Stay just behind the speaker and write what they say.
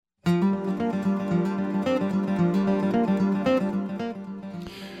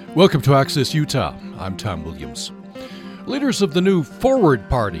Welcome to Access Utah. I'm Tom Williams. Leaders of the new Forward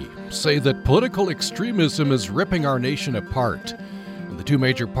Party say that political extremism is ripping our nation apart, and the two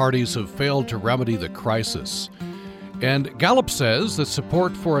major parties have failed to remedy the crisis. And Gallup says that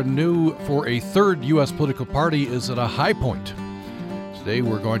support for a third U.S. political party is at a high point. Today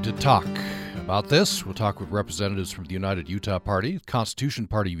we're going to talk about this. We'll talk with representatives from the United Utah Party, Constitution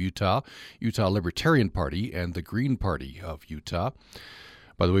Party of Utah, Utah Libertarian Party, and the Green Party of Utah.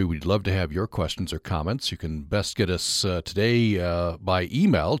 By the way, we'd love to have your questions or comments. You can best get us today by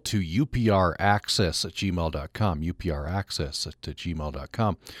email to upraccess@gmail.com,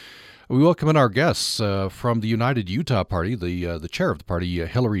 upraccess@gmail.com. We welcome in our guests from the United Utah Party, the chair of the party,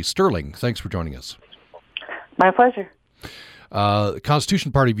 Hillary Sterling. Thanks for joining us. My pleasure.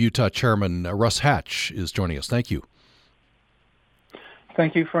 Constitution Party of Utah Chairman Russ Hatch is joining us. Thank you.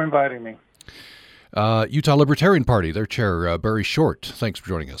 Thank you for inviting me. Utah Libertarian Party, their chair, Barry Short. Thanks for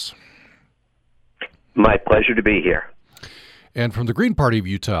joining us. My pleasure to be here. And from the Green Party of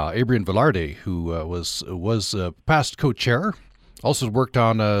Utah, Adrian Velarde, who was past co-chair, also worked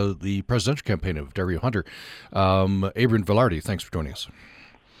on the presidential campaign of Dario Hunter. Adrian Velarde, thanks for joining us.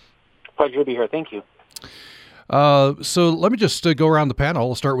 Pleasure to be here. Thank you. So let me just go around the panel.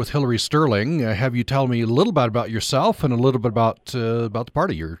 I'll start with Hillary Sterling. Have you tell me a little bit about yourself and a little bit about the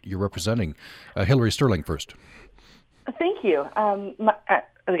party you're representing. Hillary Sterling first. Thank you.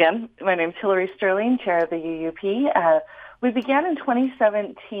 Again, my name is Hillary Sterling, chair of the UUP. We began in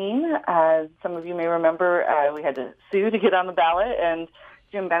 2017. Some of you may remember we had to sue to get on the ballot, and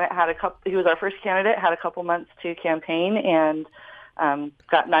Jim Bennett he was our first candidate, had a couple months to campaign, and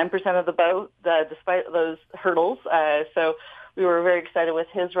got 9% of the vote despite those hurdles. So we were very excited with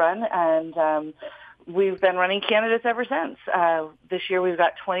his run, and we've been running candidates ever since. This year we've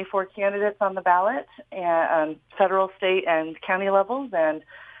got 24 candidates on the ballot on federal, state, and county levels, and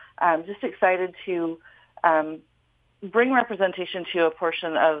I'm just excited to bring representation to a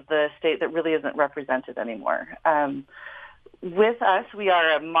portion of the state that really isn't represented anymore. With us, we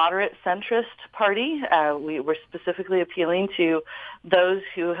are a moderate centrist party. We're specifically appealing to those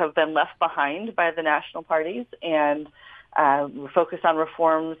who have been left behind by the national parties, and we focus on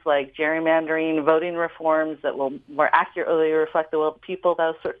reforms like gerrymandering, voting reforms that will more accurately reflect the will of the people,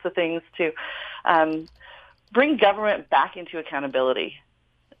 those sorts of things, to bring government back into accountability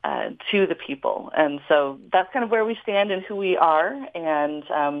to the people. And so that's kind of where we stand and who we are and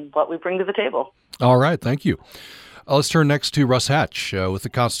what we bring to the table. All right, thank you. Let's turn next to Russ Hatch with the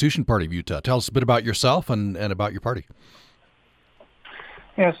Constitution Party of Utah. Tell us a bit about yourself and about your party.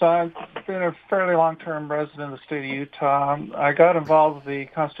 Yes, I've been a fairly long-term resident of the state of Utah. I got involved with the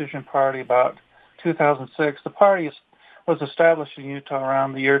Constitution Party about 2006. The party was established in Utah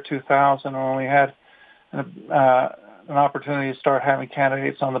around the year 2000, when we had an opportunity to start having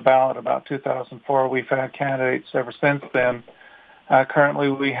candidates on the ballot about 2004. We've had candidates ever since then. Currently,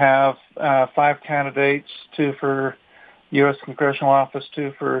 we have 5 candidates, 2 for U.S. congressional office,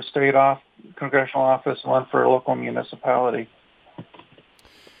 2 for state congressional office, and 1 for a local municipality.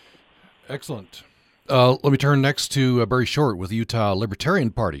 Excellent. Let me turn next to Barry Short with the Utah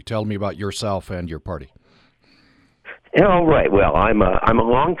Libertarian Party. Tell me about yourself and your party. All right. Well, I'm a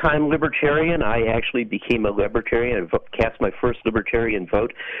longtime libertarian. I actually became a libertarian and cast my first libertarian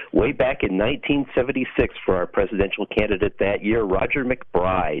vote way back in 1976 for our presidential candidate that year, Roger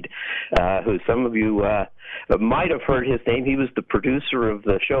McBride, who some of you might have heard his name. He was the producer of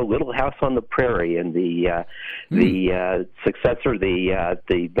the show Little House on the Prairie and the successor,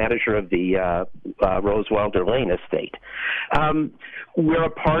 the manager of the Rose Wilder Lane estate. We're a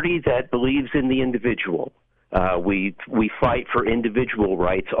party that believes in the individual. We fight for individual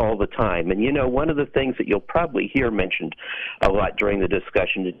rights all the time. And, you know, one of the things that you'll probably hear mentioned a lot during the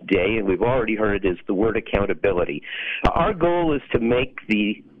discussion today, and we've already heard it, is the word accountability. Our goal is to make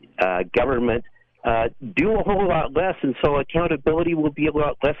the government do a whole lot less, and so accountability will be a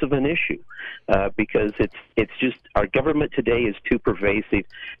lot less of an issue because it's just our government today is too pervasive,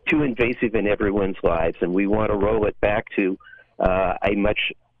 too invasive in everyone's lives, and we want to roll it back to a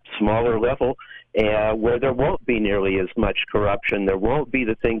much smaller level where there won't be nearly as much corruption. There won't be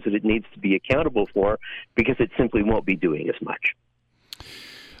the things that it needs to be accountable for because it simply won't be doing as much.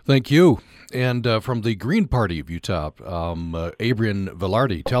 Thank you. And from the Green Party of Utah, Adrian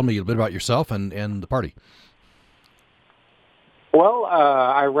Velarde, tell me a bit about yourself and the party. Well,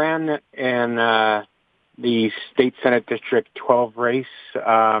 I ran in the State Senate District 12 race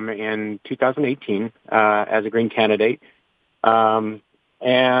in 2018 as a Green candidate.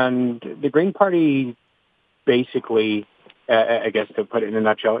 And the Green Party basically, I guess to put it in a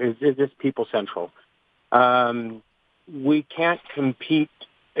nutshell, is just people central. We can't compete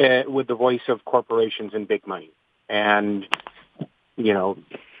with the voice of corporations and big money. And,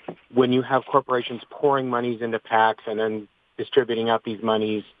 when you have corporations pouring monies into PACs and then distributing out these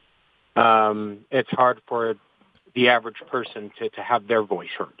monies, it's hard for the average person to have their voice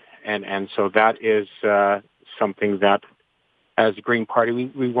heard. And so that is something that, as a Green Party,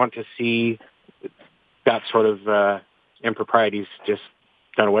 we want to see that sort of improprieties just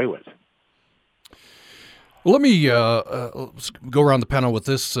done away with. Well, let me go around the panel with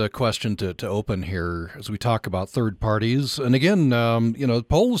this question to open here as we talk about third parties. And again,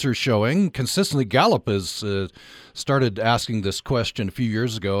 polls are showing consistently. Gallup has started asking this question a few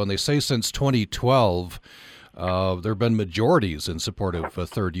years ago, and they say since 2012 there have been majorities in support of a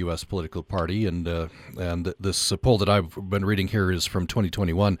third U.S. political party. And this poll that I've been reading here is from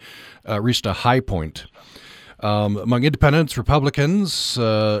 2021, reached a high point. Among independents, Republicans,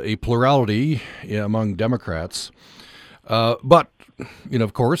 a plurality among Democrats. But,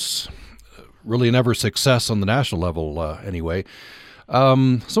 of course, really never success on the national level anyway. So I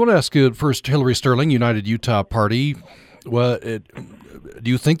want to ask you first, Hillary Sterling, United Utah Party. Do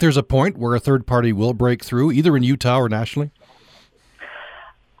you think there's a point where a third party will break through, either in Utah or nationally?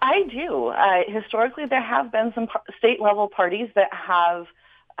 I do. Historically, there have been some state-level parties that have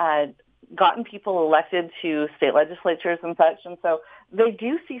gotten people elected to state legislatures and such, and so they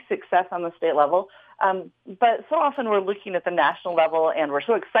do see success on the state level. But so often we're looking at the national level, and we're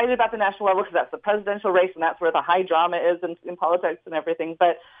so excited about the national level because that's the presidential race, and that's where the high drama is in politics and everything.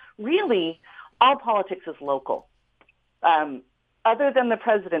 But really, all politics is local. Other than the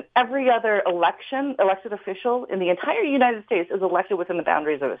president, every other elected official in the entire United States is elected within the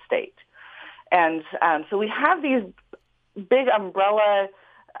boundaries of a state. And so we have these big umbrella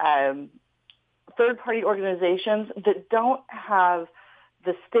third-party organizations that don't have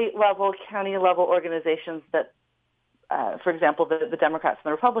the state-level, county-level organizations that, for example, the Democrats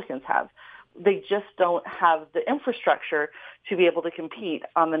and the Republicans have. They just don't have the infrastructure to be able to compete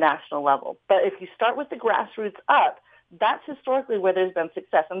on the national level. But if you start with the grassroots up, that's historically where there's been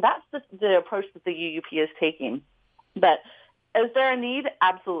success, and that's the approach that the UUP is taking. But is there a need?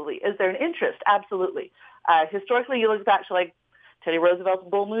 Absolutely. Is there an interest? Absolutely. Historically, you look back to like Teddy Roosevelt's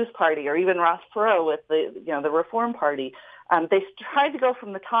Bull Moose Party, or even Ross Perot with the Reform Party. They tried to go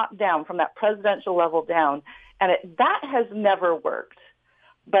from the top down, from that presidential level down, and that has never worked.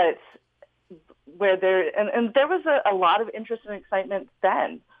 But where there was a lot of interest and excitement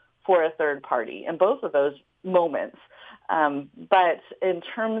then for a third party in both of those moments. But in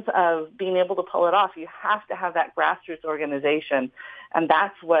terms of being able to pull it off, you have to have that grassroots organization, and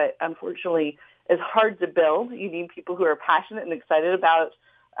that's what, unfortunately, is hard to build. You need people who are passionate and excited about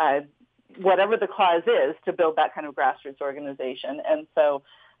whatever the cause is to build that kind of grassroots organization. And so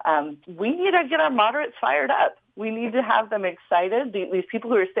we need to get our moderates fired up. We need to have them excited. These people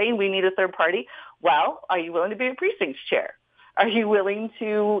who are saying we need a third party, well, are you willing to be a precinct chair? Are you willing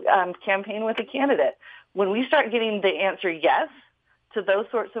to campaign with a candidate? When we start getting the answer yes to those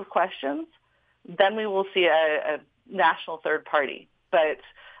sorts of questions, then we will see a national third party. But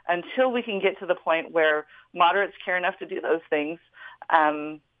until we can get to the point where moderates care enough to do those things,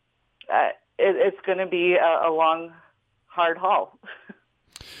 it's going to be a long, hard haul.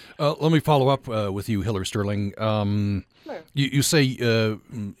 Let me follow up with you, Hillary Sterling. Sure. You say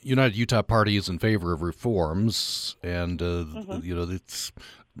United Utah Party is in favor of reforms, and it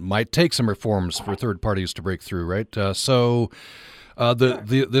might take some reforms for third parties to break through, right? This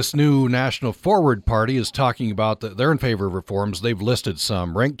new National Forward Party is talking about that they're in favor of reforms. They've listed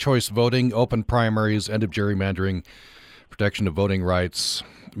some: ranked choice voting, open primaries, end of gerrymandering, protection of voting rights,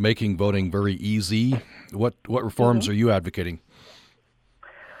 making voting very easy. What reforms are you advocating?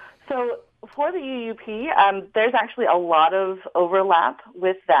 So for the UUP, there's actually a lot of overlap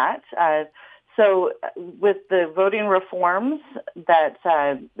with that. So with the voting reforms, that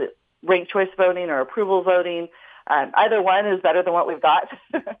ranked choice voting or approval voting, either one is better than what we've got.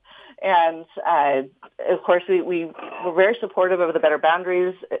 And, of course, we're very supportive of the Better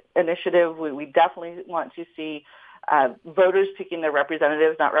Boundaries initiative. We definitely want to see voters picking their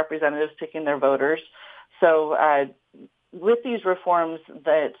representatives, not representatives picking their voters. So with these reforms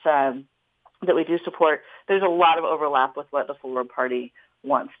that we do support, there's a lot of overlap with what the Forward Party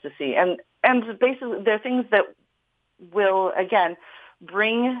wants to see. And basically, they're things that will, again,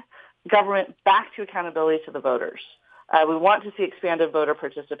 bring government back to accountability to the voters. We want to see expanded voter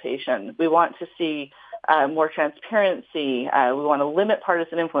participation. We want to see more transparency. We want to limit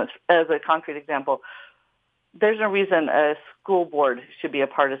partisan influence. As a concrete example, there's no reason a school board should be a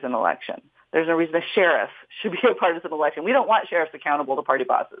partisan election. There's no reason a sheriff should be a partisan election. We don't want sheriffs accountable to party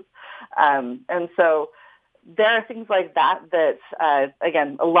bosses. And so there are things like that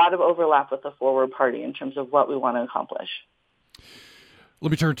again, a lot of overlap with the Forward Party in terms of what we want to accomplish. Let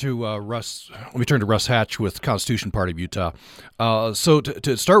me turn to Russ. Let me turn to Russ Hatch with Constitution Party of Utah. So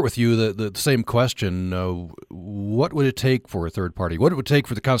to start with you, the same question: what would it take for a third party? What would it take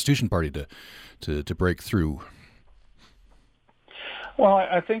for the Constitution Party to break through? Well,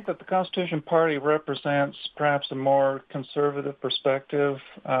 I think that the Constitution Party represents perhaps a more conservative perspective,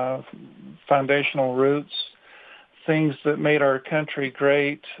 foundational roots. Things that made our country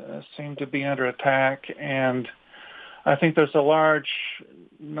great seem to be under attack, and I think there's a large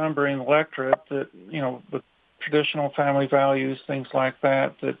number in the electorate that, with traditional family values, things like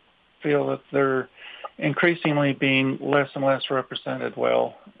that feel that they're increasingly being less and less represented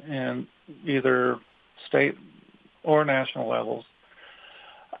well in either state or national levels.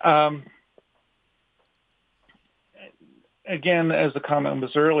 Again, as the comment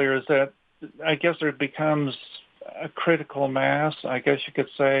was earlier, is that I guess there becomes a critical mass, I guess you could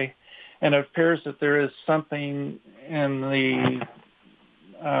say, and it appears that there is something in the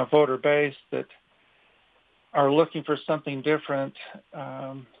voter base that are looking for something different.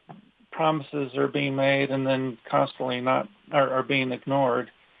 Promises are being made and then constantly are being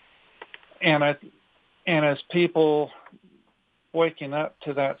ignored. And as people waking up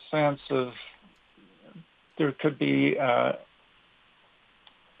to that sense of there could be an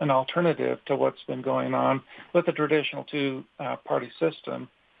alternative to what's been going on with the traditional two-party system,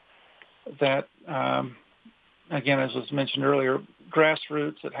 that, again, as was mentioned earlier,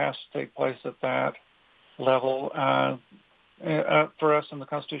 grassroots, it has to take place at that level. For us in the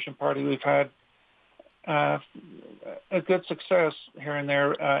Constitution Party, we've had a good success here and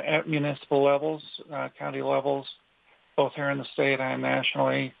there at municipal levels, county levels, both here in the state and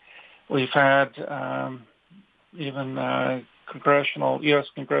nationally. We've had even U.S.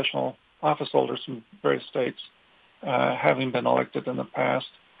 congressional office holders from various states having been elected in the past.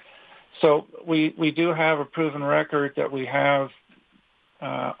 So we do have a proven record that we have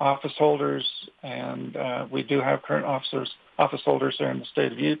office holders, and we do have current office holders here in the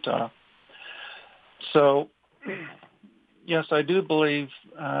state of Utah. So, yes, I do believe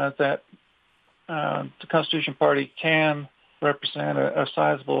that the Constitution Party can represent a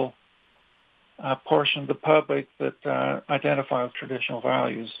sizable portion of the public that identify with traditional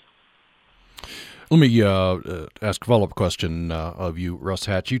values. Let me ask a follow-up question of you, Russ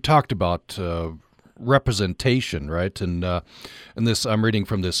Hatch. You talked about representation, right? And this, I'm reading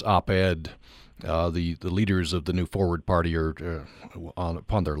from this op-ed. The leaders of the new Forward Party are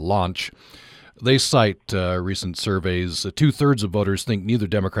upon their launch. They cite recent surveys. 2/3 of voters think neither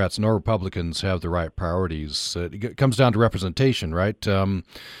Democrats nor Republicans have the right priorities. It comes down to representation, right?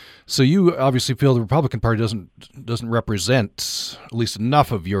 So you obviously feel the Republican Party doesn't represent at least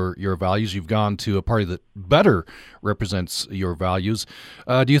enough of your values. You've gone to a party that better represents your values.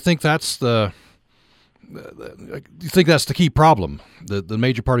 Do you think that's the key problem? The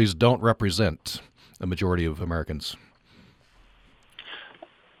major parties don't represent a majority of Americans.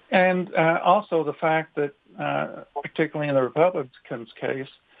 And also the fact that, particularly in the Republicans' case,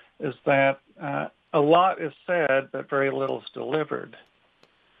 is that a lot is said, but very little is delivered.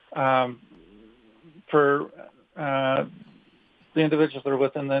 For the individuals that are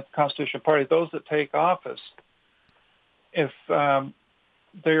within the Constitution Party, those that take office, if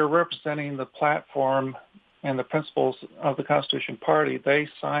they are representing the platform and the principles of the Constitution Party, they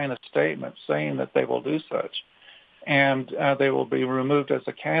sign a statement saying that they will do such, and they will be removed as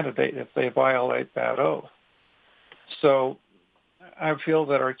a candidate if they violate that oath. So I feel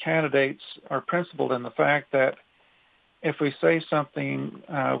that our candidates are principled in the fact that if we say something,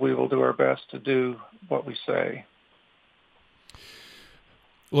 we will do our best to do what we say.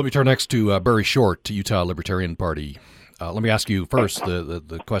 Let me turn next to Barry Short, Utah Libertarian Party. Let me ask you first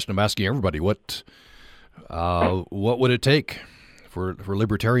the question I'm asking everybody: What would it take for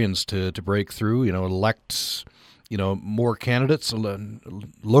libertarians to break through? Elect more candidates,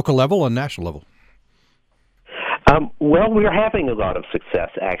 local level and national level. Well, we're having a lot of success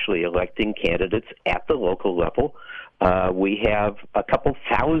actually electing candidates at the local level. We have a couple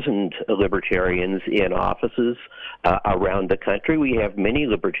thousand libertarians in offices around the country. We have many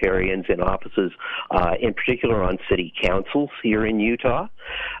libertarians in offices, in particular on city councils here in Utah.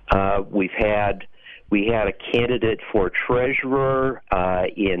 We've had We had a candidate for treasurer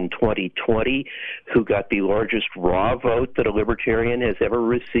in 2020 who got the largest raw vote that a Libertarian has ever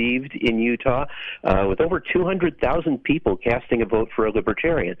received in Utah, with over 200,000 people casting a vote for a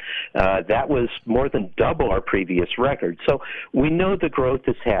Libertarian. That was more than double our previous record. So we know the growth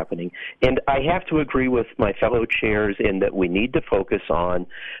is happening. And I have to agree with my fellow chairs in that we need to focus on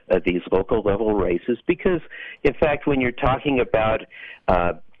these local level races because, in fact, when you're talking about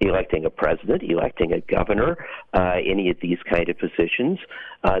electing a president, electing a governor, any of these kind of positions,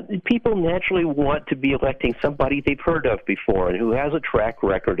 people naturally want to be electing somebody they've heard of before and who has a track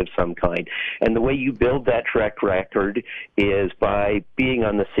record of some kind. And the way you build that track record is by being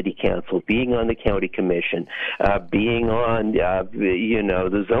on the city council, being on the county commission, being on,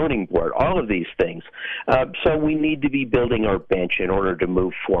 the zoning board, all of these things. So we need to be building our bench in order to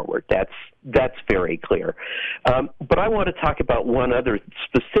move forward. That's very clear. But I want to talk about one other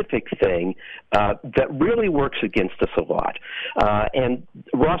specific thing that really works against us a lot. And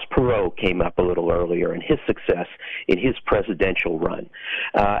Ross Perot came up a little earlier in his success in his presidential run.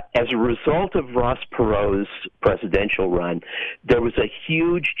 As a result of Ross Perot's presidential run, there was a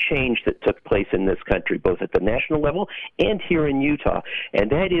huge change that took place in this country, both at the national level and here in Utah, and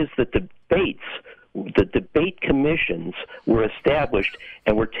that is that the debate commissions were established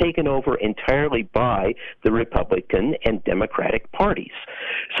and were taken over entirely by the Republican and Democratic parties,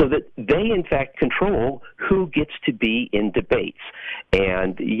 so that they, in fact, control who gets to be in debates.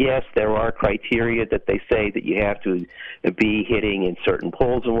 And yes, there are criteria that they say that you have to be hitting in certain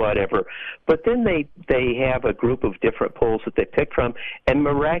polls and whatever, but then they have a group of different polls that they pick from, and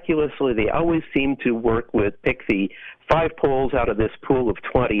miraculously they always seem to pick the 5 polls out of this pool of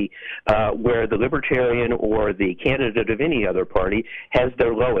 20 where the Libertarian or the candidate of any other party has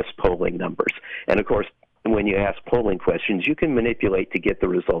their lowest polling numbers. And, of course, when you ask polling questions, you can manipulate to get the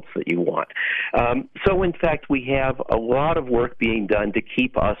results that you want. So, in fact, we have a lot of work being done to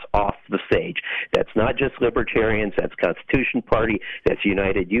keep us off the stage. That's not just Libertarians, that's Constitution Party, that's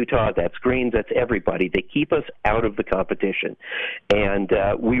United Utah, that's Greens, that's everybody. They keep us out of the competition. And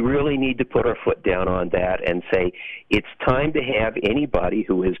we really need to put our foot down on that and say it's time to have anybody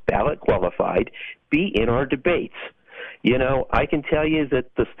who is ballot qualified be in our debates. You know, I can tell you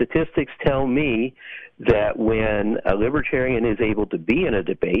that the statistics tell me that when a Libertarian is able to be in a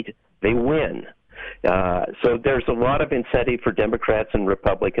debate, they win. So there's a lot of incentive for Democrats and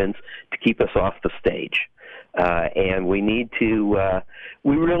Republicans to keep us off the stage. And we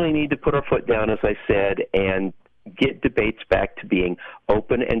really need to put our foot down, as I said, and get debates back to being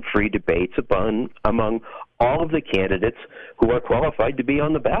open and free debates among all of the candidates who are qualified to be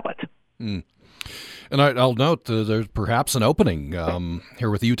on the ballot. Mm. And I'll note there's perhaps an opening here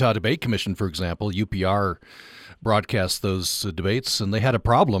with the Utah Debate Commission, for example. UPR broadcast those debates, and they had a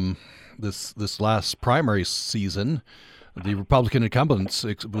problem this last primary season. The Republican incumbents,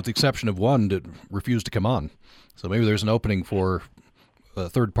 with the exception of one, refused to come on. So maybe there's an opening for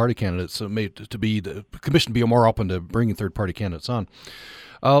third-party candidates. So the commission be more open to bringing third-party candidates on.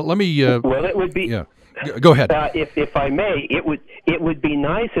 Let me. Well, it would be. Yeah. Go ahead. If I may, it would be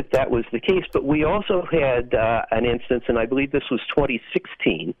nice if that was the case, but we also had an instance, and I believe this was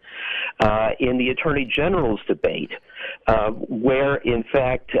 2016, in the Attorney General's debate, where, in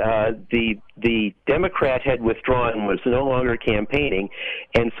fact, the Democrat had withdrawn and was no longer campaigning,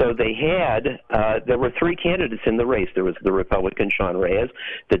 and so there were 3 candidates in the race. There was the Republican Sean Reyes,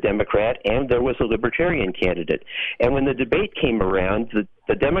 the Democrat, and there was a Libertarian candidate. And when the debate came around,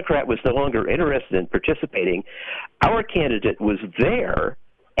 the Democrat was no longer interested in participating. Our candidate was there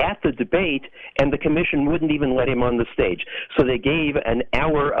at the debate, and the commission wouldn't even let him on the stage. So they gave an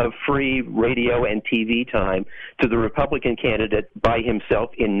hour of free radio and TV time to the Republican candidate by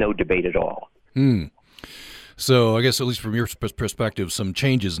himself in no debate at all. So I guess, at least from your perspective, some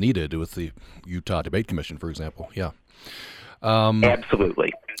changes needed with the Utah Debate Commission, for example. Yeah.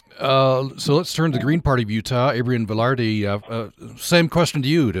 Absolutely. So let's turn to the Green Party of Utah. Adrian Velarde, same question to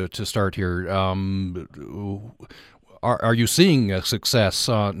you to start here. Are you seeing success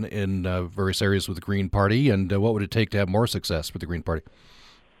in various areas with the Green Party, and what would it take to have more success with the Green Party?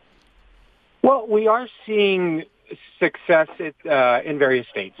 Well, we are seeing success in various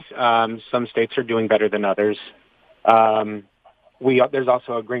states. Some states are doing better than others. There's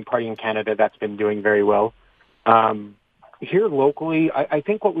also a Green Party in Canada that's been doing very well. Here locally, I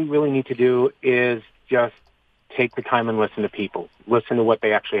think what we really need to do is just take the time and listen to people, listen to what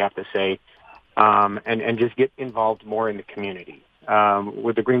they actually have to say, and just get involved more in the community.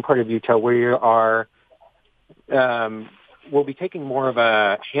 With the Green Party of Utah, we'll be taking more of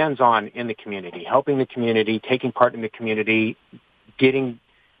a hands-on in the community, helping the community, taking part in the community, getting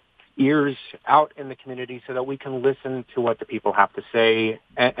ears out in the community so that we can listen to what the people have to say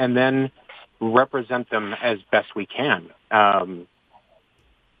and then represent them as best we can.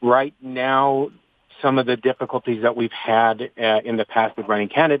 Right now, some of the difficulties that we've had in the past with running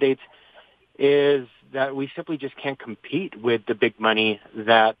candidates is that we simply just can't compete with the big money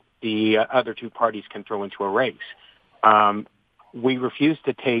that the other two parties can throw into a race. We refuse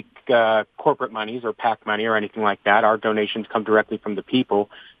to take corporate monies or PAC money or anything like that. Our donations come directly from the people,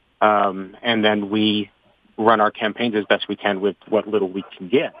 and then we run our campaigns as best we can with what little we can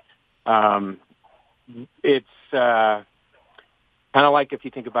get. It's kind of like, if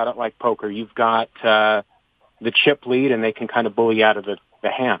you think about it like poker, you've got the chip lead, and they can kind of bully out of the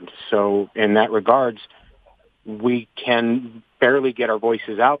hand. So in that regards, we can barely get our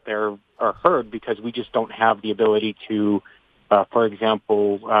voices out there or heard because we just don't have the ability to, for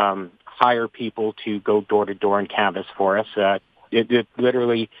example, hire people to go door to door and canvass for us. It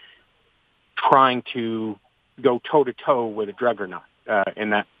literally trying to go toe to toe with a juggernaut in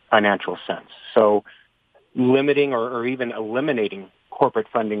that financial sense. So limiting or even eliminating corporate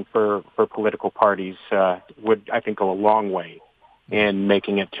funding for political parties would, I think, go a long way in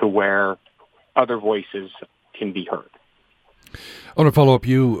making it to where other voices can be heard. I want to follow up with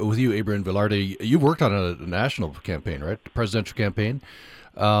you, Abraham Velarde. You've worked on a national campaign, right? Presidential campaign.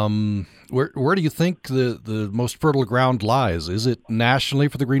 Where do you think the most fertile ground lies? Is it nationally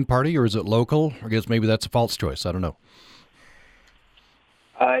for the Green Party, or is it local? I guess maybe that's a false choice. I don't know.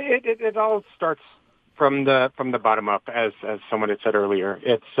 It all starts from the bottom up, as someone had said earlier.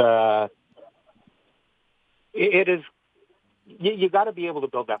 It is. You got to be able to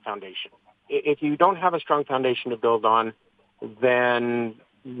build that foundation. If you don't have a strong foundation to build on, then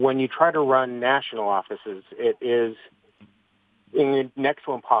when you try to run national offices, it is next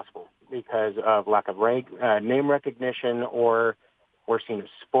to impossible because of lack of name recognition, or we're seen as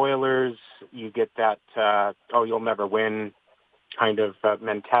spoilers. You get that, you'll never win kind of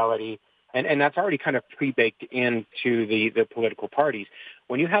mentality. And that's already kind of pre-baked into the political parties.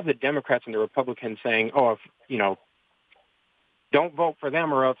 When you have the Democrats and the Republicans saying, don't vote for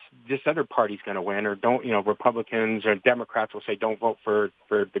them or else this other party's going to win, or Republicans or Democrats will say, don't vote for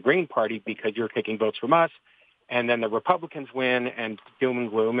the Green Party because you're taking votes from us. And then the Republicans win and doom and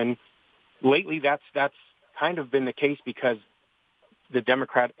gloom. And lately that's kind of been the case because the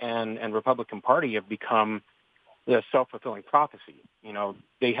Democrat and Republican Party have become the self-fulfilling prophecy.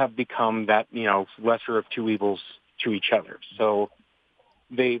 They have become that, lesser of two evils to each other. So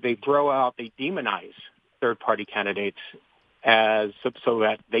they demonize third-party candidates so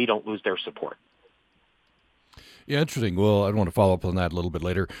that they don't lose their support. Yeah, interesting. Well, I want to follow up on that a little bit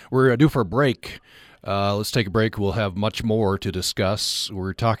later. We're due for a break. Let's take a break. We'll have much more to discuss.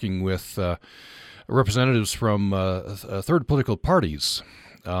 We're talking with representatives from third political parties.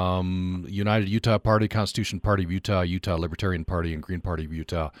 United Utah Party, Constitution Party of Utah, Utah Libertarian Party, and Green Party of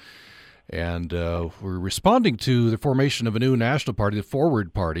Utah. And we're responding to the formation of a new national party, the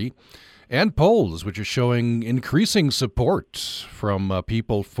Forward Party, and polls, which are showing increasing support from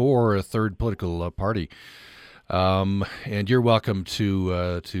people for a third political party. And you're welcome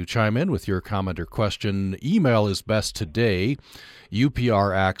to chime in with your comment or question. Email is best today,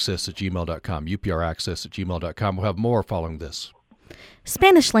 upraccess@gmail.com, upraccess@gmail.com. We'll have more following this.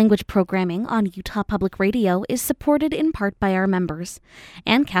 Spanish language programming on Utah Public Radio is supported in part by our members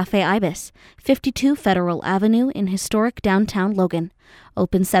and Cafe Ibis, 52 Federal Avenue in historic downtown Logan.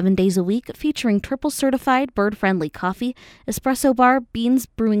 Open 7 days a week, featuring triple-certified bird-friendly coffee, espresso bar, beans,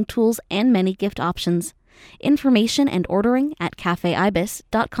 brewing tools, and many gift options. Information and ordering at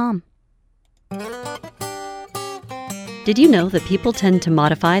cafeibis.com. Did you know that people tend to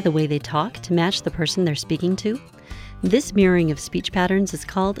modify the way they talk to match the person they're speaking to? This mirroring of speech patterns is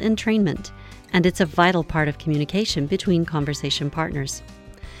called entrainment, and it's a vital part of communication between conversation partners.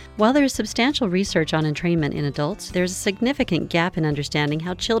 While there is substantial research on entrainment in adults, there's a significant gap in understanding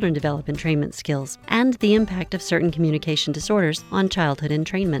how children develop entrainment skills and the impact of certain communication disorders on childhood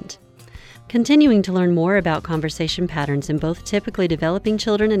entrainment. Continuing to learn more about conversation patterns in both typically developing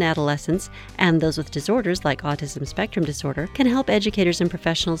children and adolescents and those with disorders like autism spectrum disorder can help educators and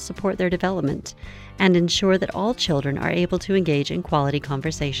professionals support their development and ensure that all children are able to engage in quality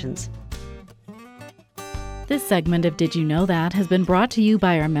conversations. This segment of Did You Know That has been brought to you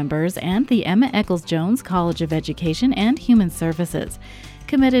by our members and the Emma Eccles-Jones College of Education and Human Services,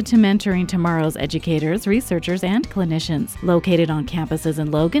 committed to mentoring tomorrow's educators, researchers, and clinicians, located on campuses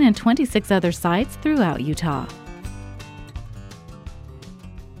in Logan and 26 other sites throughout Utah.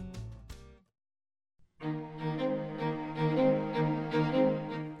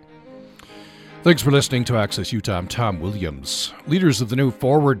 Thanks for listening to Access Utah. I'm Tom Williams. Leaders of the new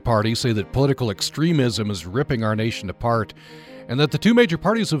Forward Party say that political extremism is ripping our nation apart and that the two major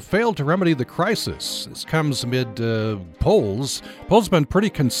parties have failed to remedy the crisis. This comes amid polls. Polls have been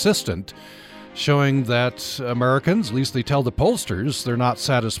pretty consistent, showing that Americans, at least they tell the pollsters, they're not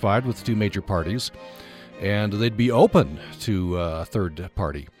satisfied with the two major parties and they'd be open to a third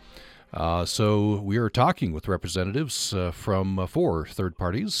party. So we are talking with representatives from four third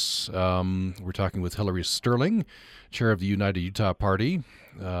parties. We're talking with Hillary Sterling, chair of the United Utah Party,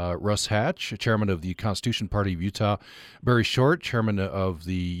 Russ Hatch, chairman of the Constitution Party of Utah, Barry Short, chairman of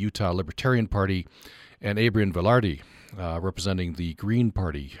the Utah Libertarian Party, and Adrian Velarde, representing the Green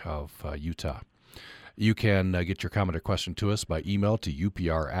Party of Utah. You can get your comment or question to us by email to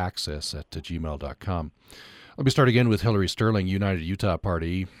upraccess@gmail.com. Let me start again with Hillary Sterling, United Utah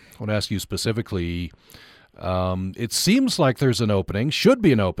Party. I want to ask you specifically, it seems like there's an opening, should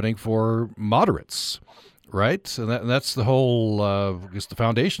be an opening for moderates, right? And that's the whole, I guess, the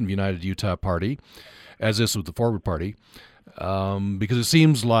foundation of United Utah Party, as is with the Forward Party, because it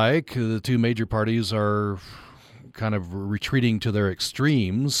seems like the two major parties are kind of retreating to their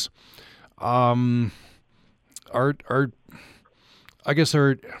extremes.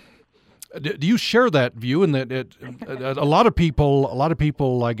 Do you share that view? And that a lot of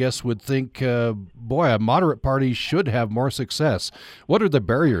people, I guess, would think, boy, a moderate party should have more success. What are the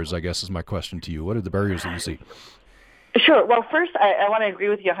barriers? I guess is my question to you. What are the barriers that you see? Sure. Well, first, I want to agree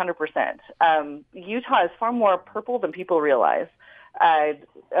with you 100%. Utah is far more purple than people realize. A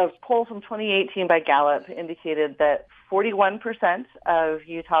poll from 2018 by Gallup indicated that 41% of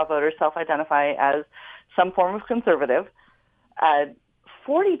Utah voters self-identify as some form of conservative.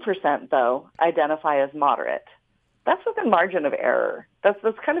 40%, though, identify as moderate. That's within margin of error. That's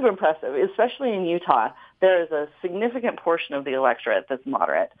kind of impressive, especially in Utah. There is a significant portion of the electorate that's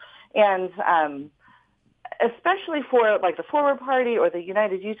moderate. And especially for like the Forward Party or the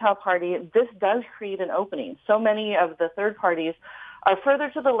United Utah Party, this does create an opening. So many of the third parties are further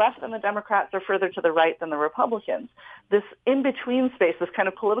to the left than the Democrats or further to the right than the Republicans. This in-between space, this kind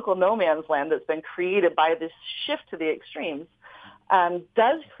of political no man's land that's been created by this shift to the extremes,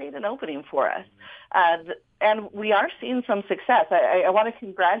 does create an opening for us. And we are seeing some success. I want to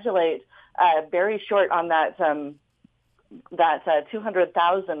congratulate Barry Short on that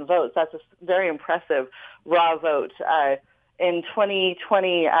 200,000 votes. That's a very impressive raw vote. In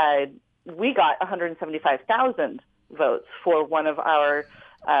 2020, we got 175,000 votes for one of our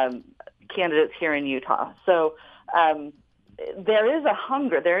candidates here in Utah. So there is a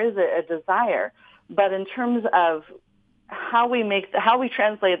hunger, there is a desire, but in terms of how we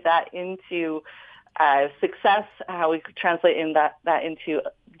translate that into success, how we translate that into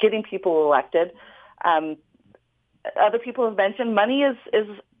getting people elected. Other people have mentioned money is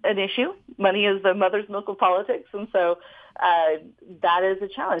an issue. Money is the mother's milk of politics, and so that is a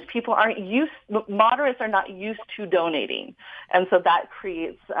challenge. Moderates are not used to donating, and so that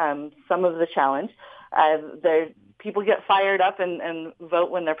creates some of the challenge. People get fired up and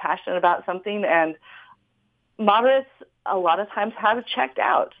vote when they're passionate about something, and moderates a lot of times have checked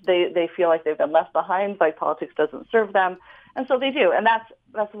out. They feel like they've been left behind, like politics doesn't serve them, and so they do. And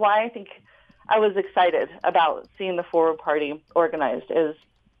that's why I think I was excited about seeing the Forward Party organized. Is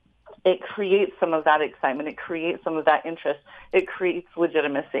it creates some of that excitement, it creates some of that interest, it creates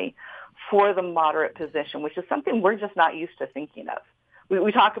legitimacy for the moderate position, which is something we're just not used to thinking of.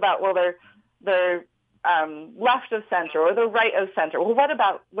 We talk about, well, they're left of center or the right of center. Well, what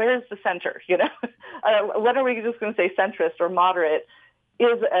about where's the center? When are we just going to say centrist or moderate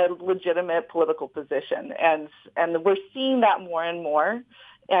is a legitimate political position, and we're seeing that more and more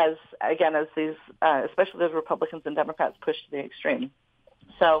as these, especially those Republicans and Democrats, push to the extreme.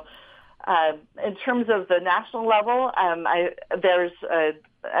 So, in terms of the national level, I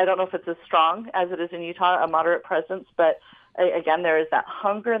don't know if it's as strong as it is in Utah, a moderate presence, but again, there is that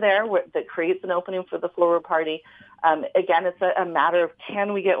hunger there that creates an opening for the Forward Party. Again, it's a matter of,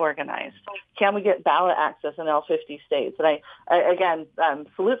 can we get organized? Can we get ballot access in all 50 states? And I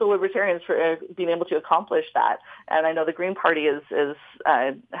salute the Libertarians for being able to accomplish that. And I know the Green Party has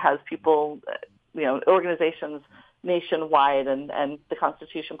people, organizations nationwide, and the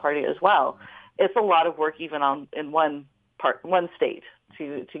Constitution Party as well. It's a lot of work even in one state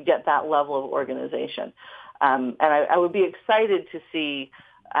to get that level of organization. And I would be excited to see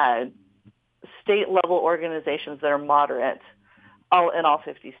state-level organizations that are moderate in all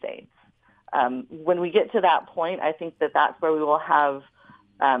 50 states. When we get to that point, I think that's where we will have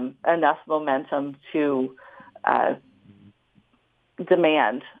enough momentum to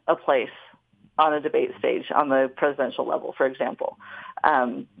demand a place on a debate stage on the presidential level, for example.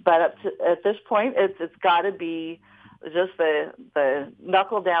 But at this point, it's got to be just the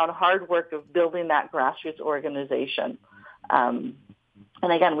knuckle down hard work of building that grassroots organization. And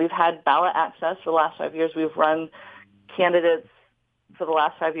again, we've had ballot access for the last 5 years. We've run candidates for the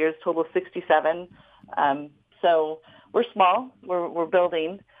last 5 years, total of 67. So we're small, we're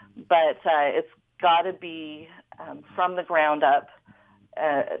building, but it's got to be from the ground up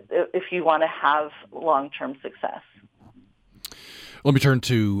if you want to have long-term success. Let me turn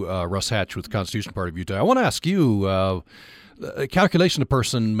to Russ Hatch with the Constitution Party of Utah. I want to ask you, a calculation a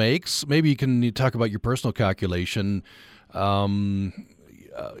person makes, maybe you can talk about your personal calculation,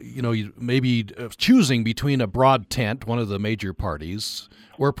 maybe choosing between a broad tent, one of the major parties,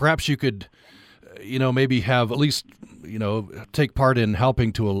 or perhaps you could, maybe have at least, take part in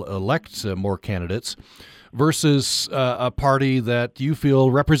helping to elect more candidates versus a party that you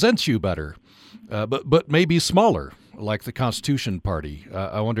feel represents you better, but maybe smaller, like the Constitution Party.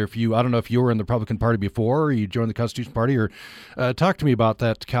 I wonder if I don't know if you were in the Republican Party before, or you joined the Constitution Party, or talk to me about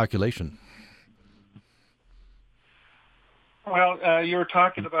that calculation. Well, you were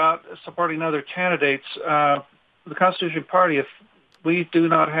talking about supporting other candidates. The Constitution Party, if we do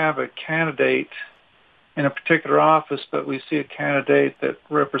not have a candidate in a particular office, but we see a candidate that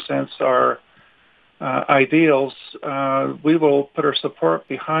represents our ideals, we will put our support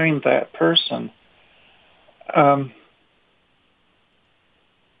behind that person.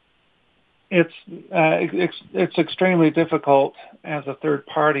 It's extremely difficult as a third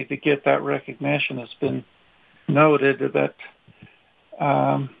party to get that recognition. It's been noted that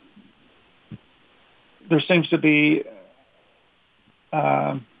there seems to be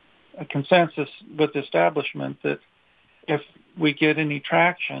a consensus with the establishment that if we get any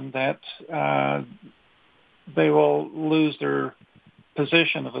traction, that they will lose their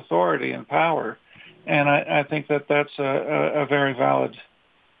position of authority and power. And I think that that's a very valid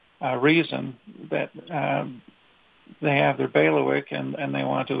reason that they have their bailiwick and they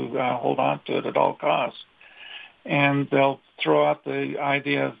want to hold on to it at all costs. And they'll throw out the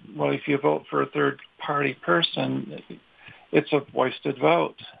idea of, well, if you vote for a third-party person, it's a wasted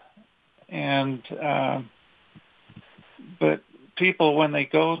vote. And but people, when they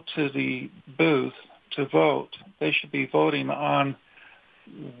go to the booth to vote, they should be voting on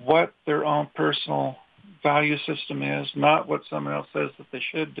what their own personal value system is, not what someone else says that they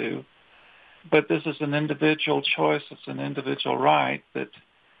should do. But this is an individual choice. It's an individual right that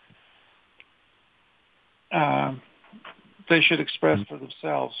they should express for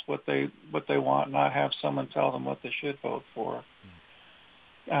themselves what they want, not have someone tell them what they should vote for.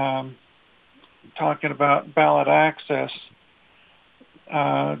 Talking about ballot access,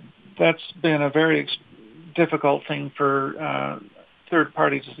 that's been a very difficult thing for third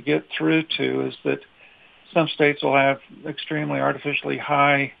parties to get through to, is that some states will have extremely artificially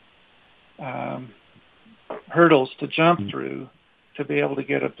high hurdles to jump through to be able to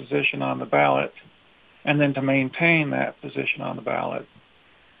get a position on the ballot and then to maintain that position on the ballot.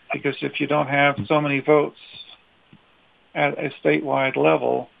 Because if you don't have so many votes at a statewide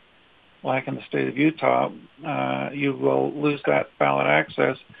level, like in the state of Utah, you will lose that ballot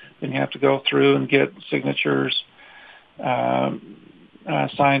access. Then you have to go through and get signatures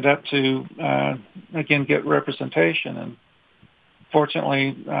signed up to, again, get representation. And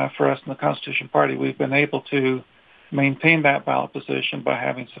fortunately for us in the Constitution Party, we've been able to maintain that ballot position by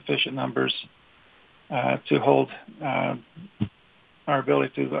having sufficient numbers to hold our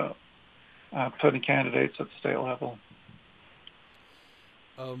ability to put in candidates at the state level.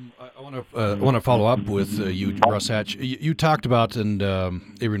 I want to follow up with you, Russ Hatch. You talked about, and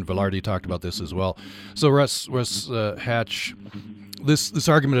Aaron Velarde talked about this as well. So Russ Hatch, this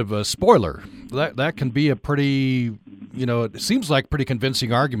argument of a spoiler, that can be a pretty, it seems like pretty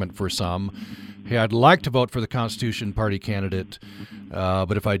convincing argument for some. Hey, I'd like to vote for the Constitution Party candidate,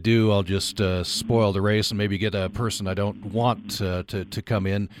 but if I do, I'll just spoil the race and maybe get a person I don't want to come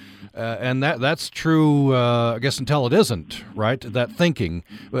in. And that's true, I guess, until it isn't, right? That thinking.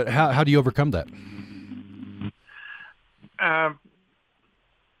 But how do you overcome that?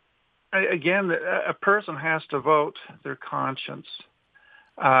 Again, a person has to vote their conscience.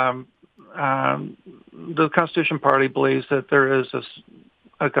 The Constitution Party believes that there is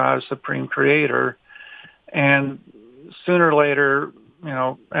a God, supreme creator, and sooner or later,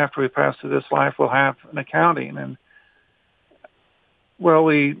 after we pass through this life, we'll have an accounting. And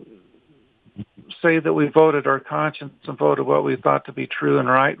we say that we voted our conscience and voted what we thought to be true and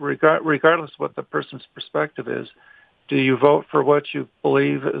right, regardless of what the person's perspective is. Do you vote for what you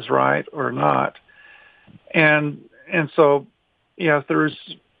believe is right or not? And so, it's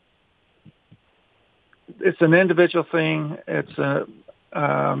an individual thing. It's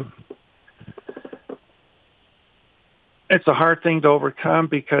it's a hard thing to overcome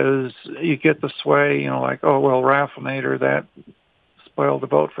because you get the sway, like, oh, well, Ralph Nader, that spoiled the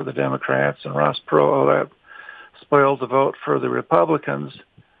vote for the Democrats, and Ross Perot, that spoiled the vote for the Republicans.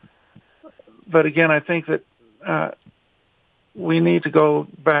 But again, I think that we need to go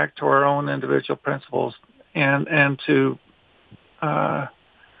back to our own individual principles and to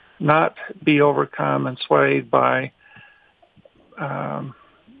not be overcome and swayed by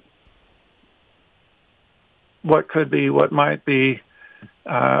what could be, what might be.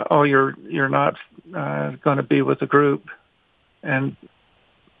 You're not going to be with the group, and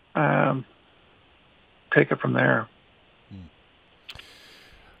take it from there.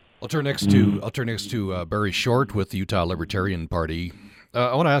 I'll turn next to Barry Short with the Utah Libertarian Party.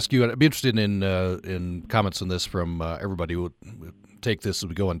 I want to ask you. I'd be interested in comments on this from everybody. We'll take this as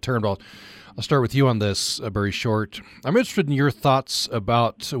we go in turn. But I'll start with you on this, Barry Short. I'm interested in your thoughts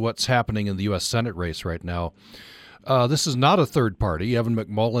about what's happening in the U.S. Senate race right now. This is not a third party. Evan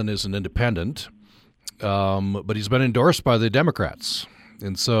McMullin is an independent, but he's been endorsed by the Democrats,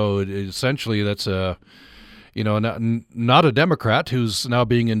 and so essentially that's not a Democrat who's now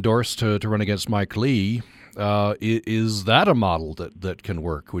being endorsed to run against Mike Lee. Is that a model that can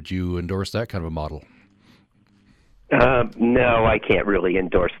work? Would you endorse that kind of a model? No, I can't really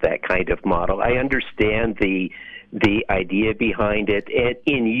endorse that kind of model. I understand the idea behind it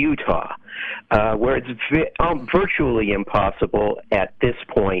in Utah, where it's virtually impossible at this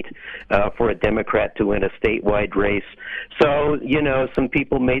point for a Democrat to win a statewide race. So, some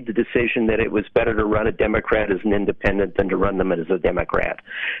people made the decision that it was better to run a Democrat as an independent than to run them as a Democrat,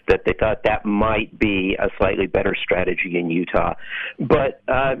 that they thought that might be a slightly better strategy in Utah. But,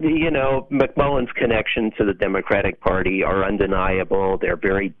 McMullin's connection to the Democratic Party are undeniable. They're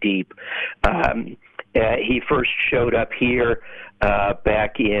very deep. He first showed up here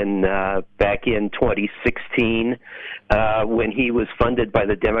back in 2016 when he was funded by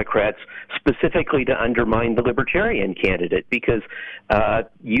the Democrats specifically to undermine the Libertarian candidate, because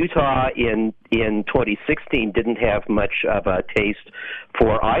Utah in 2016 didn't have much of a taste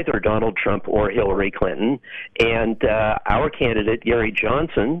for either Donald Trump or Hillary Clinton, and our candidate, Gary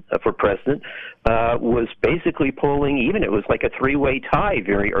Johnson, for president, was basically polling even. It was like a three-way tie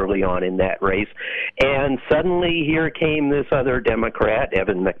very early on in that race, and suddenly here came this other Democrat,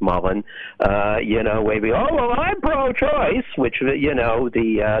 Evan McMullin, waving, oh, well, I'm pro-choice, which,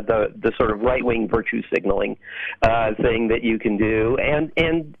 the sort of right-wing virtue signaling thing that you can do. And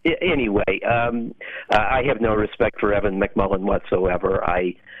anyway, I have no respect for Evan McMullin whatsoever.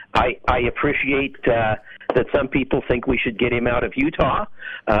 I appreciate that some people think we should get him out of Utah,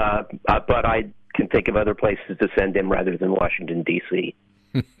 but I can think of other places to send him rather than Washington, D.C.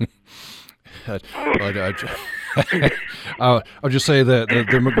 I'll just say that the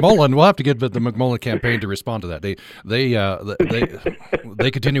McMullin. We'll have to get the McMullin campaign to respond to that.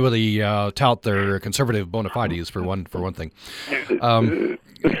 They continually tout their conservative bona fides for one thing.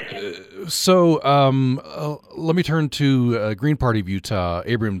 Let me turn to Green Party of Utah,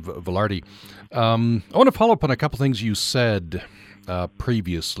 Abram Velarde. I want to follow up on a couple things you said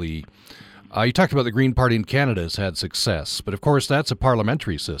previously. You talked about the Green Party in Canada has had success, but of course that's a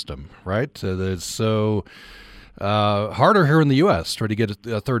parliamentary system, right? So harder here in the U.S. try to get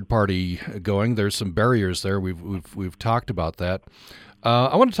a third party going. There's some barriers there. We've talked about that.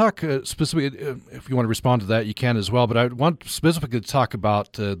 I want to talk specifically. If you want to respond to that, you can as well. But I want specifically to talk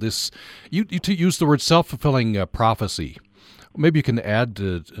about this. You use the word self-fulfilling prophecy. Maybe you can add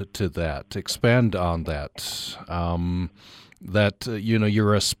to that, expand on that. That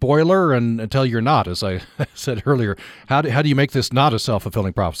you're a spoiler until you're not, as I said earlier. How do you make this not a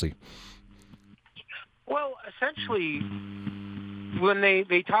self-fulfilling prophecy? Well, essentially, when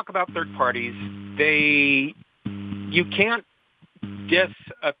they talk about third parties, you can't diss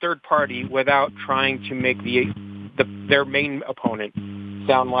a third party without trying to make their main opponent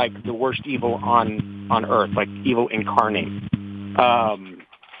sound like the worst evil on earth, like evil incarnate.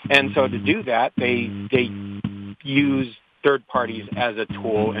 And so to do that, they use third parties as a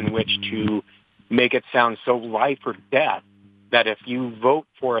tool in which to make it sound so life or death that if you vote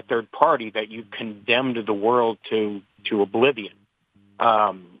for a third party, that you condemned the world to oblivion.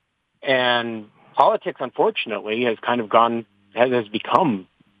 And politics, unfortunately, has become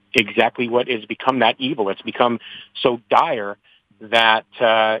exactly what has become that evil. It's become so dire that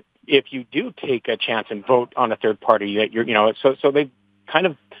if you do take a chance and vote on a third party, that so they've kind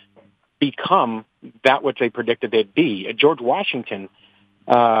of become that which they predicted they'd be. George Washington,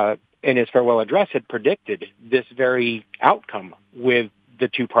 in his farewell address, had predicted this very outcome with the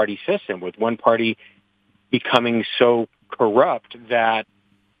two-party system, with one party becoming so corrupt that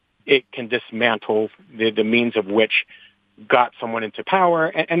it can dismantle the means of which got someone into power,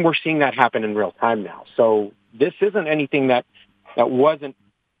 and we're seeing that happen in real time now. So this isn't anything that wasn't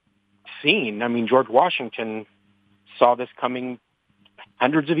seen. I mean, George Washington saw this coming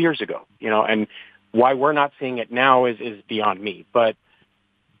hundreds of years ago, and why we're not seeing it now is beyond me. But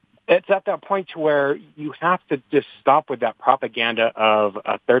it's at that point to where you have to just stop with that propaganda of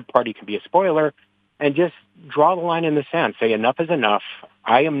a third party can be a spoiler and just draw the line in the sand. Say enough is enough.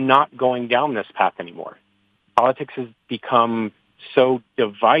 I am not going down this path anymore. Politics has become so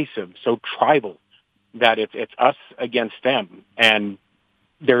divisive, so tribal, that it's us against them. And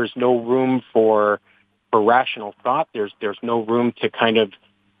there's no room for rational thought. There's no room to kind of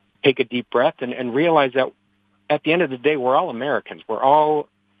take a deep breath and realize that at the end of the day, we're all Americans. We're all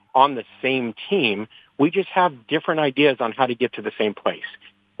on the same team. We just have different ideas on how to get to the same place.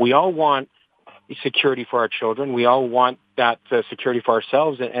 We all want security for our children. We all want that security for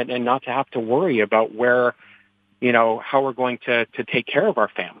ourselves and not to have to worry about where, how we're going to take care of our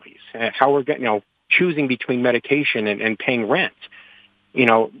families, and how we're choosing between medication and paying rent.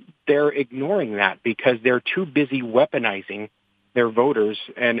 They're ignoring that because they're too busy weaponizing their voters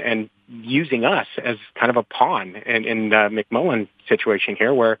and using us as kind of a pawn in the McMullen situation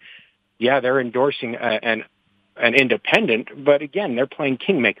here, where, they're endorsing an independent, but again, they're playing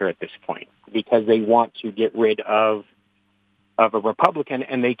kingmaker at this point because they want to get rid of a Republican,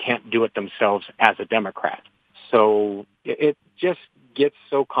 and they can't do it themselves as a Democrat. So it just gets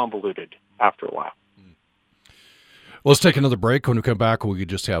so convoluted after a while. Well, let's take another break. When we come back, we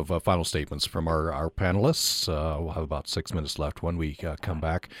just have final statements from our panelists. We'll have about 6 minutes left when we come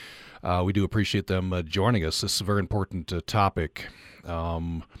back. We do appreciate them joining us. This is a very important topic.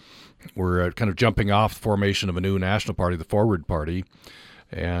 We're kind of jumping off the formation of a new national party, the Forward Party,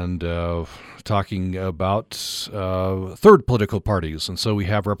 and talking about third political parties. And so we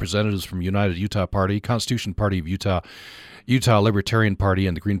have representatives from United Utah Party, Constitution Party of Utah, Utah Libertarian Party,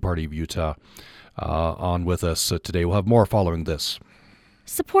 and the Green Party of Utah on with us today. We'll have more following this.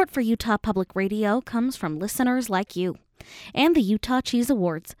 Support for Utah Public Radio comes from listeners like you and the Utah Cheese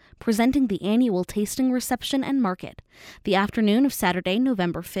Awards, presenting the annual tasting reception and market, the afternoon of Saturday,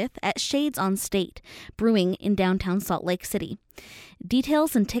 November 5th at Shades on State, Brewing in downtown Salt Lake City.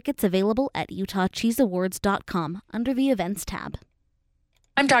 Details and tickets available at utahcheeseawards.com under the Events tab.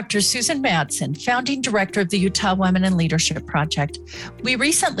 I'm Dr. Susan Madsen, founding director of the Utah Women in Leadership Project. We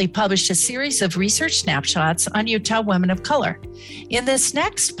recently published a series of research snapshots on Utah women of color. In this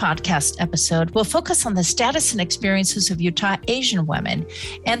next podcast episode, we'll focus on the status and experiences of Utah Asian women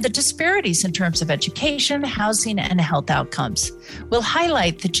and the disparities in terms of education, housing, and health outcomes. We'll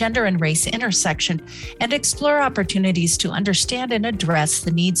highlight the gender and race intersection and explore opportunities to understand and address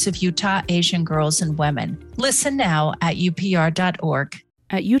the needs of Utah Asian girls and women. Listen now at upr.org.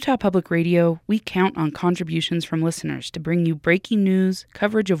 At Utah Public Radio, we count on contributions from listeners to bring you breaking news,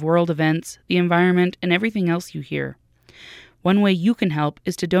 coverage of world events, the environment, and everything else you hear. One way you can help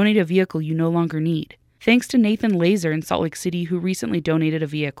is to donate a vehicle you no longer need. Thanks to Nathan Laser in Salt Lake City, who recently donated a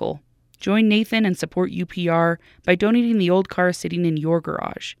vehicle. Join Nathan and support UPR by donating the old car sitting in your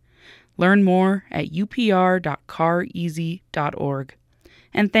garage. Learn more at upr.careasy.org.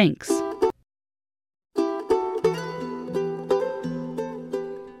 And thanks.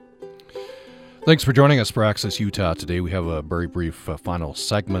 Thanks for joining us for Access Utah today. We have a very brief final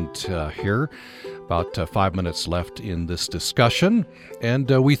segment here, about 5 minutes left in this discussion. And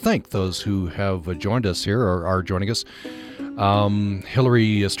we thank those who have joined us here or are joining us.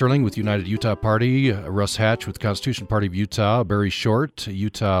 Hillary Sterling with United Utah Party, Russ Hatch with Constitution Party of Utah, Barry Short,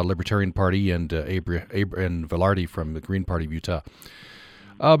 Utah Libertarian Party, and Abram Velarde from the Green Party of Utah.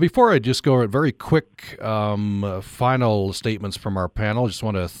 Before I just go very quick final statements from our panel, I just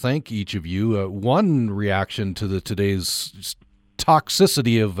want to thank each of you. One reaction to today's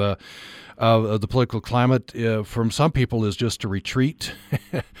toxicity of the political climate from some people is just to retreat.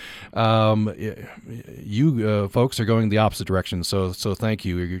 You folks are going the opposite direction, so thank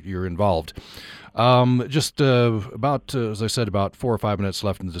you. You're involved. Just about, as I said, about 4 or 5 minutes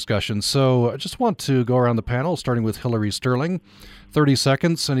left in the discussion. So I just want to go around the panel, starting with Hillary Sterling. 30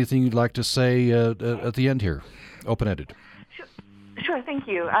 seconds. Anything you'd like to say at the end here? Open-ended. Sure, thank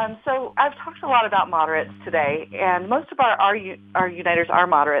you. So I've talked a lot about moderates today, and most of our uniters are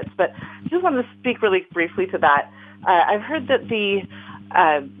moderates, but I just wanted to speak really briefly to that. I've heard that the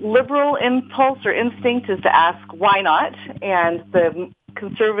liberal impulse or instinct is to ask why not, and the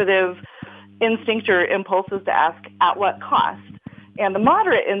conservative instinct or impulse is to ask at what cost. And the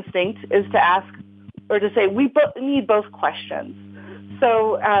moderate instinct is to ask or to say we need both questions.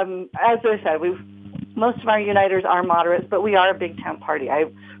 So as I said, we most of our uniters are moderates, but we are a big tent party.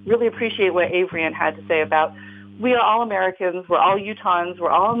 I really appreciate what Avrian had to say about we are all Americans, we're all Utahns, we're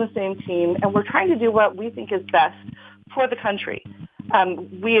all on the same team, and we're trying to do what we think is best for the country.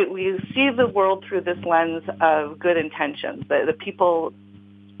 We see the world through this lens of good intentions. The people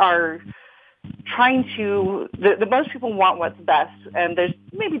are trying to, the most people want what's best, and there's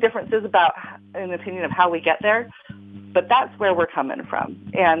maybe differences about an opinion of how we get there, but that's where we're coming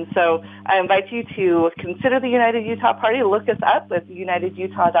from. And so I invite you to consider the United Utah Party. Look us up at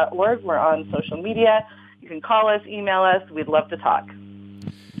unitedutah.org. We're on social media. You can call us, email us. We'd love to talk.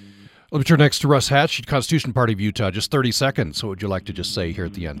 Let me turn next to Russ Hatch, Constitution Party of Utah. Just 30 seconds. What would you like to just say here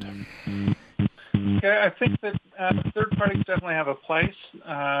at the end? Yeah, I think that third parties definitely have a place.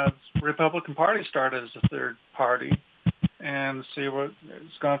 The Republican Party started as a third party, and see what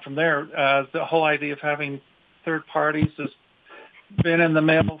it's gone from there. The whole idea of having third parties has been in the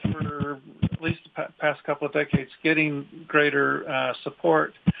mail for at least the past couple of decades, getting greater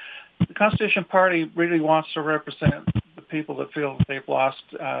support. The Constitution Party really wants to represent the people that feel that they've lost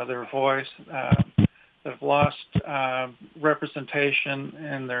their voice, that have lost representation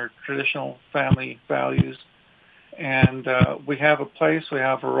in their traditional family values. And we have a place, we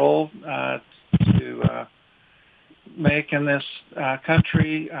have a role to make in this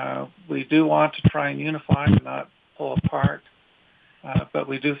country. We do want to try and unify and not pull apart, but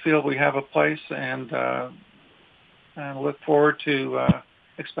we do feel we have a place, and look forward to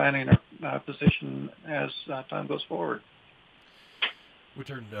expanding our position as time goes forward. We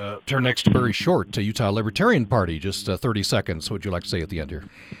turn next to Barry Short, to Utah Libertarian Party. Just 30 seconds. What would you like to say at the end here?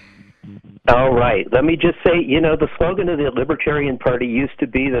 All right. Let me just say, the slogan of the Libertarian Party used to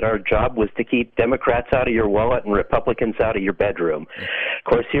be that our job was to keep Democrats out of your wallet and Republicans out of your bedroom.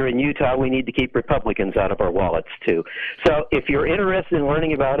 Of course, here in Utah, we need to keep Republicans out of our wallets, too. So if you're interested in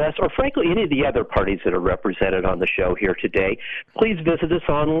learning about us, or frankly, any of the other parties that are represented on the show here today, please visit us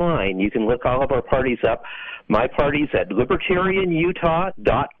online. You can look all of our parties up. My party's at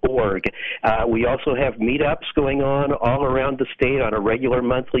libertarianutah.org. We also have meetups going on all around the state on a regular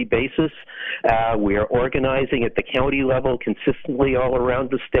monthly basis. We are organizing at the county level consistently all around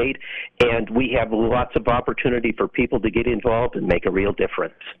the state, and we have lots of opportunity for people to get involved and make a real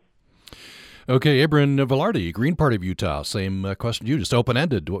difference. Okay, Abram Velarde, Green Party of Utah. Same question to you, just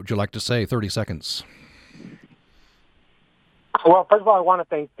open-ended. What would you like to say? 30 seconds. Well, first of all, I want to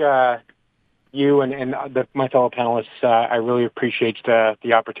thank you and my fellow panelists. I really appreciate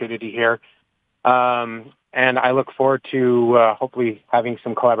the opportunity here. And I look forward to hopefully having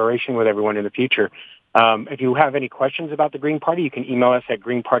some collaboration with everyone in the future. If you have any questions about the Green Party, you can email us at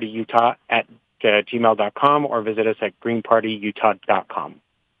greenpartyutah@gmail.com or visit us at greenpartyutah.com.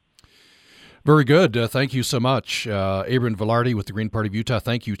 Very good. Thank you so much. Abram Velarde with the Green Party of Utah.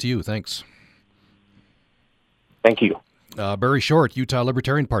 Thank you to you. Thanks. Thank you. Barry Short, Utah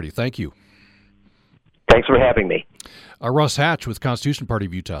Libertarian Party. Thank you. Thanks for having me. Russ Hatch with Constitution Party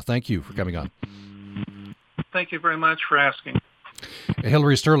of Utah. Thank you for coming on. Thank you very much for asking.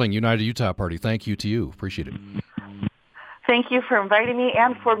 Hillary Sterling, United Utah Party. Thank you to you. Appreciate it. Thank you for inviting me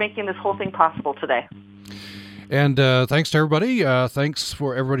and for making this whole thing possible today. And thanks to everybody. Thanks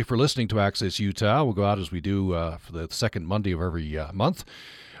for everybody for listening to Access Utah. We'll go out as we do for the second Monday of every month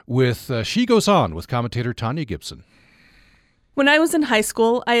with She Goes On with commentator Tanya Gibson. When I was in high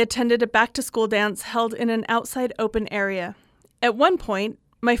school, I attended a back-to-school dance held in an outside open area. At one point,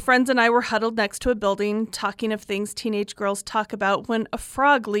 my friends and I were huddled next to a building, talking of things teenage girls talk about, when a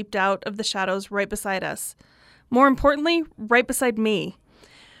frog leaped out of the shadows right beside us. More importantly, right beside me.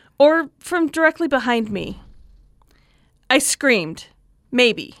 Or from directly behind me. I screamed.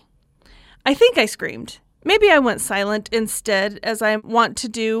 Maybe. I think I screamed. Maybe I went silent instead, as I want to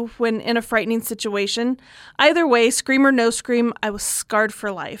do when in a frightening situation. Either way, scream or no scream, I was scarred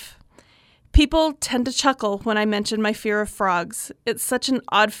for life. People tend to chuckle when I mention my fear of frogs. It's such an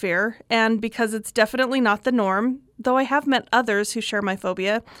odd fear, and because it's definitely not the norm, though I have met others who share my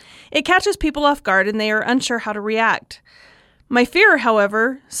phobia, it catches people off guard and they are unsure how to react. My fear,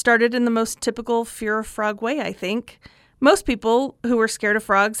 however, started in the most typical fear of frog way, I think. Most people who were scared of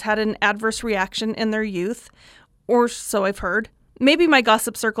frogs had an adverse reaction in their youth, or so I've heard. Maybe my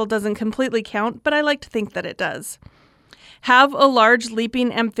gossip circle doesn't completely count, but I like to think that it does. Have a large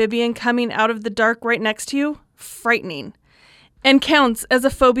leaping amphibian coming out of the dark right next to you? Frightening. And counts as a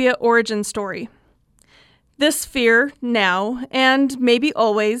phobia origin story. This fear, now, and maybe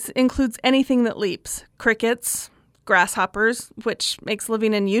always, includes anything that leaps. Crickets, grasshoppers, which makes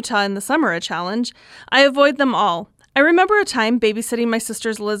living in Utah in the summer a challenge. I avoid them all. I remember a time babysitting my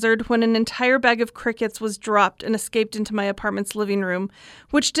sister's lizard when an entire bag of crickets was dropped and escaped into my apartment's living room,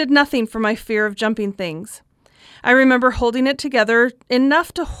 which did nothing for my fear of jumping things. I remember holding it together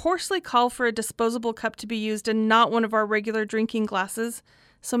enough to hoarsely call for a disposable cup to be used and not one of our regular drinking glasses.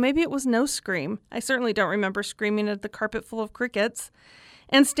 So maybe it was no scream. I certainly don't remember screaming at the carpet full of crickets.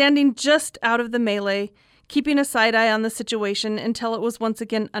 And standing just out of the melee, keeping a side eye on the situation until it was once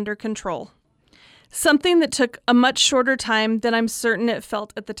again under control. Something that took a much shorter time than I'm certain it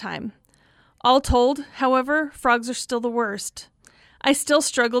felt at the time. All told, however, frogs are still the worst. I still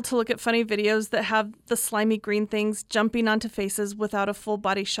struggle to look at funny videos that have the slimy green things jumping onto faces without a full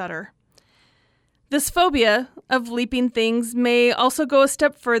body shudder. This phobia of leaping things may also go a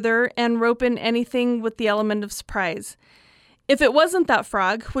step further and rope in anything with the element of surprise. If it wasn't that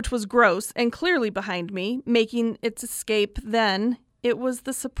frog, which was gross and clearly behind me, making its escape then, it was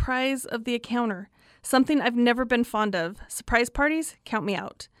the surprise of the encounter. Something I've never been fond of. Surprise parties? Count me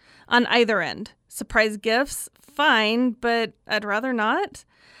out. On either end. Surprise gifts? Fine, but I'd rather not.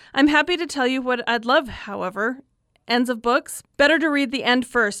 I'm happy to tell you what I'd love, however. Ends of books? Better to read the end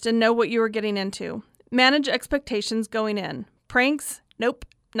first and know what you are getting into. Manage expectations going in. Pranks? Nope,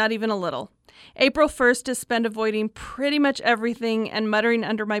 not even a little. April 1st is spent avoiding pretty much everything and muttering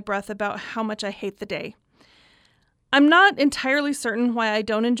under my breath about how much I hate the day. I'm not entirely certain why I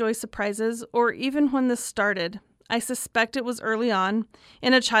don't enjoy surprises or even when this started. I suspect it was early on,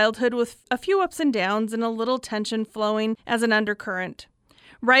 in a childhood with a few ups and downs and a little tension flowing as an undercurrent.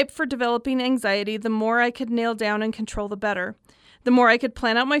 Ripe for developing anxiety, the more I could nail down and control, the better. The more I could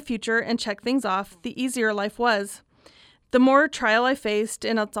plan out my future and check things off, the easier life was. The more trial I faced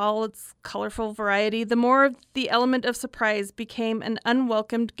in all its colorful variety, the more the element of surprise became an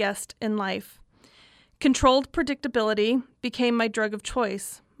unwelcomed guest in life. Controlled predictability became my drug of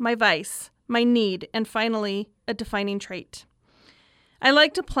choice, my vice, my need, and finally, a defining trait. I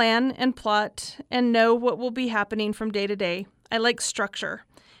like to plan and plot and know what will be happening from day to day. I like structure,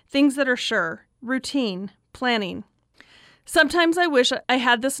 things that are sure, routine, planning. Sometimes I wish I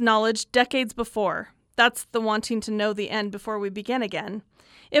had this knowledge decades before. That's the wanting to know the end before we begin again.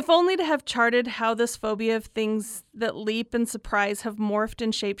 If only to have charted how this phobia of things that leap and surprise have morphed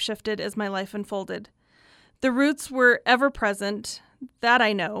and shapeshifted as my life unfolded. The roots were ever present, that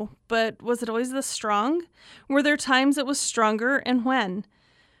I know, but was it always this strong? Were there times it was stronger, and when?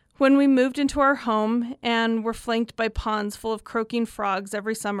 When we moved into our home and were flanked by ponds full of croaking frogs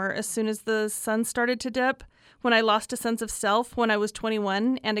every summer as soon as the sun started to dip, when I lost a sense of self when I was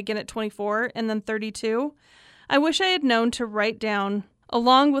 21 and again at 24 and then 32, I wish I had known to write down,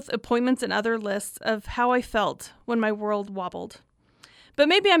 along with appointments and other lists, of how I felt when my world wobbled. But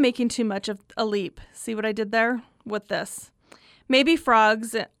maybe I'm making too much of a leap. See what I did there with this? Maybe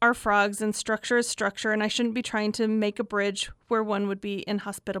frogs are frogs and structure is structure, and I shouldn't be trying to make a bridge where one would be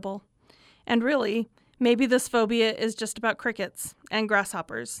inhospitable. And really, maybe this phobia is just about crickets and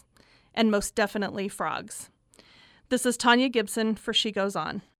grasshoppers, and most definitely frogs. This is Tanya Gibson for She Goes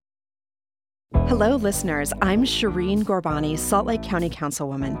On. Hello, listeners. I'm Shireen Gorbani, Salt Lake County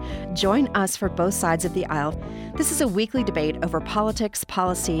Councilwoman. Join us for Both Sides of the Aisle. This is a weekly debate over politics,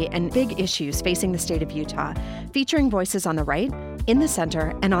 policy, and big issues facing the state of Utah, featuring voices on the right, in the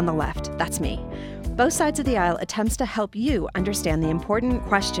center, and on the left. That's me. Both Sides of the Aisle attempts to help you understand the important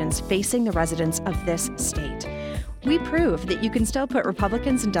questions facing the residents of this state. We prove that you can still put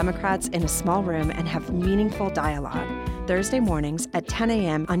Republicans and Democrats in a small room and have meaningful dialogue. Thursday mornings at 10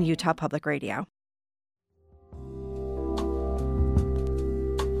 a.m. on Utah Public Radio.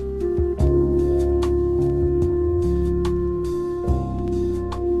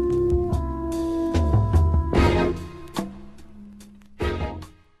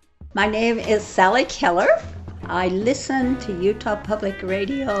 My name is Sally Keller. I listen to Utah Public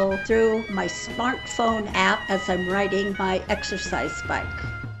Radio through my smartphone app as I'm riding my exercise bike.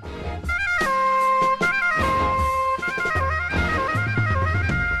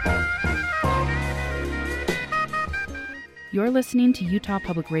 You're listening to Utah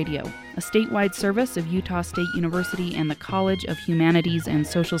Public Radio, a statewide service of Utah State University and the College of Humanities and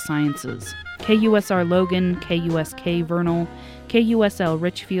Social Sciences. KUSR Logan, KUSK Vernal, KUSL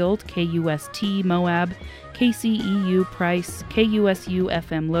Richfield, KUST Moab, KCEU Price, KUSU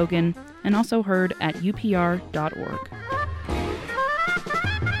FM Logan, and also heard at upr.org.